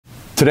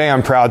Today,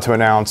 I'm proud to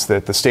announce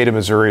that the state of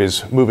Missouri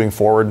is moving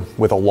forward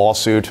with a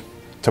lawsuit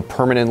to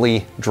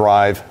permanently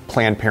drive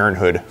Planned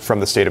Parenthood from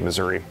the state of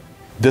Missouri.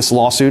 This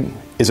lawsuit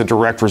is a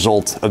direct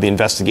result of the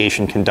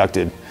investigation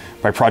conducted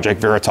by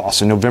Project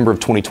Veritas in November of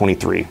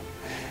 2023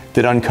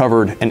 that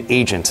uncovered an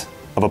agent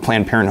of a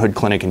Planned Parenthood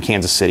clinic in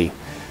Kansas City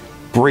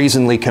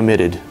brazenly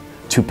committed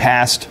to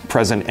past,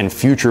 present, and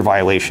future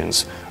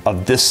violations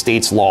of this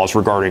state's laws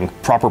regarding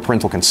proper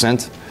parental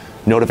consent,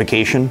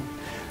 notification,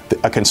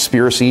 a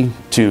conspiracy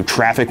to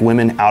traffic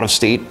women out of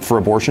state for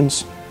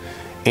abortions,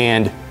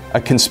 and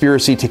a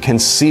conspiracy to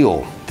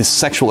conceal the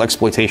sexual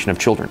exploitation of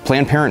children.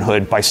 Planned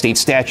Parenthood, by state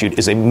statute,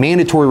 is a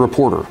mandatory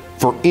reporter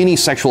for any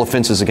sexual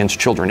offenses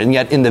against children. And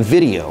yet in the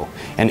video,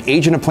 an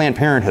agent of Planned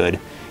Parenthood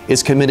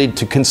is committed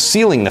to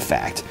concealing the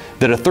fact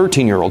that a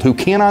 13-year-old who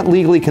cannot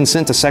legally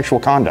consent to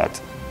sexual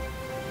conduct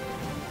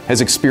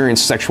has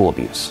experienced sexual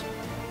abuse.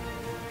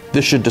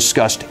 This should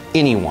disgust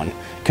anyone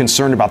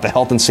concerned about the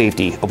health and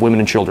safety of women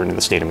and children in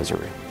the state of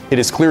Missouri. It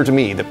is clear to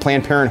me that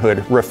Planned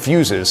Parenthood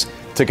refuses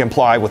to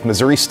comply with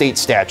Missouri state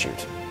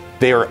statute.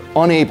 They are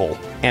unable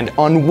and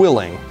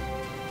unwilling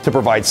to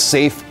provide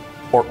safe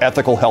or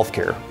ethical health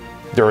care.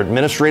 There are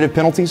administrative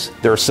penalties,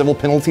 there are civil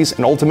penalties,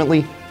 and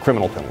ultimately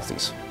criminal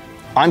penalties.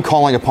 I'm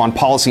calling upon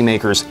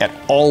policymakers at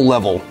all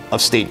levels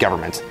of state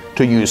government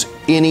to use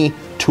any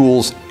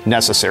tools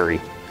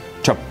necessary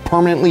to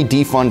permanently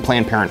defund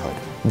Planned Parenthood.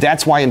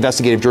 That's why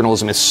investigative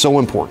journalism is so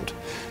important,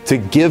 to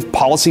give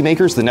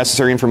policymakers the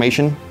necessary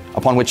information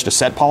upon which to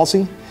set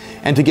policy,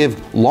 and to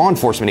give law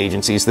enforcement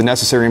agencies the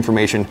necessary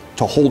information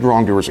to hold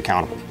wrongdoers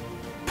accountable.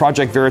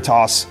 Project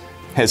Veritas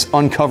has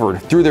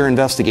uncovered, through their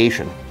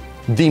investigation,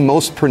 the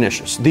most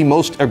pernicious, the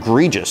most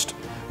egregious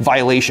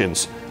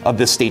violations of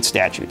this state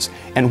statutes.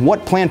 And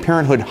what Planned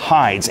Parenthood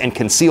hides and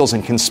conceals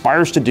and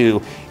conspires to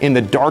do in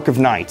the dark of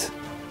night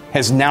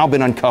has now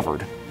been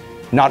uncovered.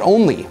 Not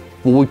only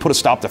will we put a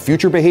stop to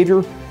future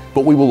behavior,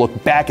 but we will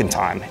look back in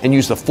time and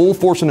use the full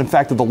force and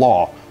effect of the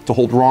law to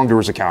hold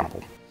wrongdoers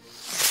accountable.